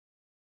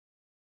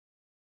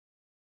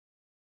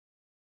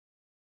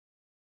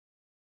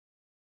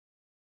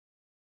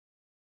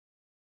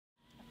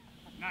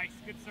Nice,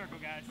 good circle,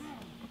 guys.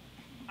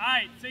 All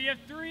right, so you have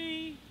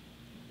 3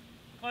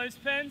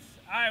 clothespins.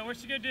 All right,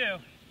 what you're gonna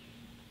do?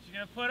 You're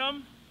gonna put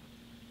them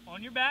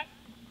on your back.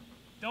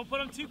 Don't put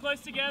them too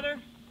close together,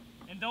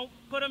 and don't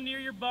put them near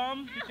your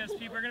bum because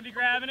people are gonna be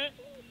grabbing it,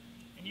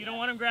 and you don't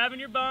want them grabbing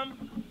your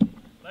bum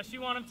unless you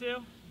want them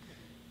to.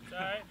 It's all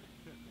right.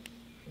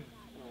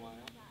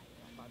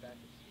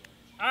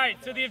 All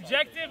right, so the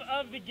objective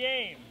of the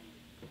game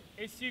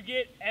is to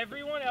get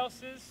everyone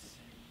else's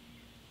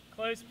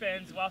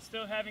clothespins while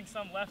still having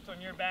some left on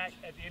your back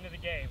at the end of the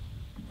game.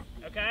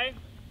 Okay?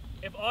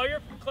 If all your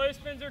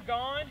clothespins are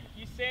gone,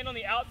 you stand on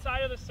the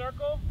outside of the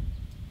circle,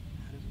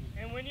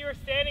 and when you are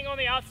standing on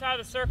the outside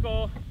of the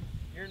circle,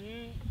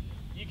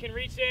 you can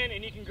reach in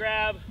and you can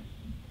grab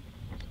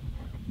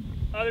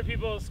other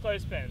people's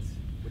clothespins.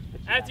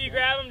 After you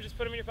grab them, just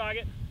put them in your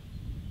pocket.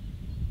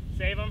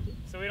 Save them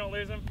so we don't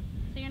lose them.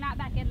 So you're not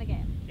back in the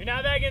game? You're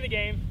not back in the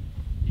game.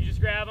 You just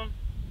grab them.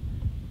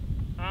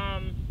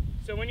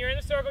 So when you're in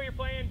the circle you're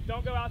playing,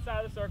 don't go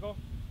outside of the circle.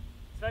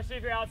 Especially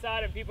if you're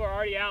outside and people are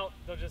already out,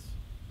 they'll just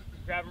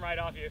grab them right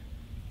off you.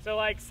 So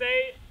like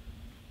say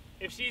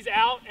if she's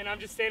out and I'm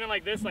just standing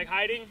like this, like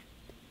hiding,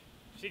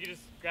 she can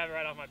just grab it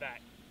right off my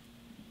back.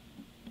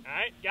 All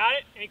right, got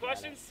it? Any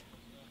questions?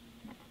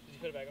 Did you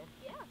put it back on?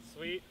 Yeah.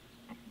 Sweet.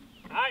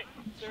 All right,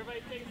 so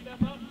everybody take a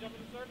step up, jump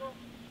in the circle.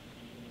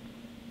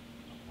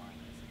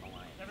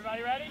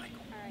 Everybody ready? All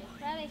right,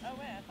 ready? Oh,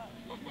 wait, I thought.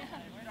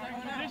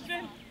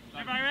 Position.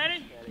 Everybody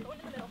ready? Go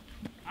into the middle.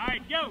 All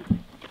right, go.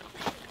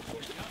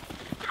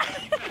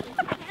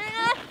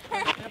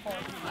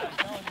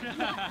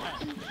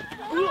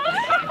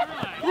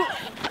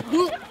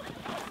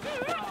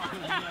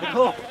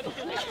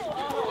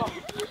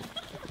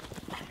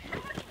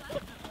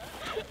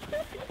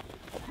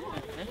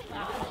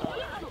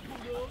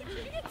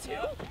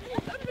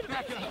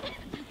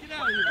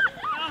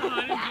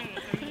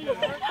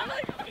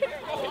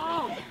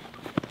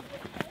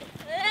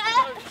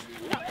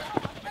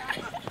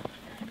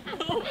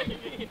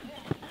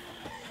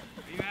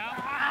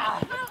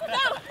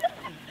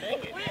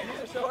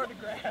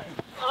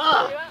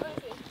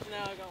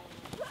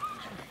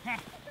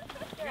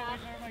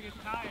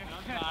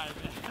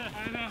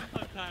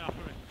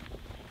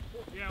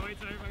 Yeah, wait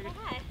till everybody gets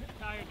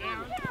tired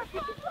down. You have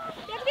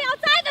to be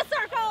outside the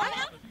circle!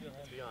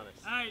 Be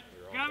honest. Alright,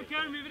 grab a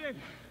cone and move it in.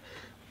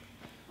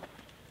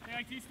 Take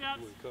like 2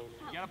 steps.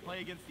 You gotta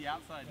play against the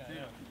outside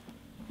too.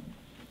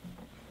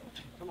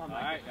 Come on,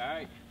 Michael.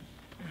 Alright.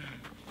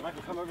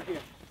 Michael, come over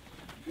here.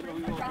 I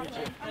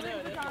know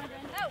it is.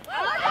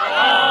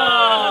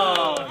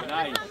 Oh,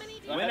 nice.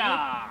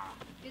 Winner!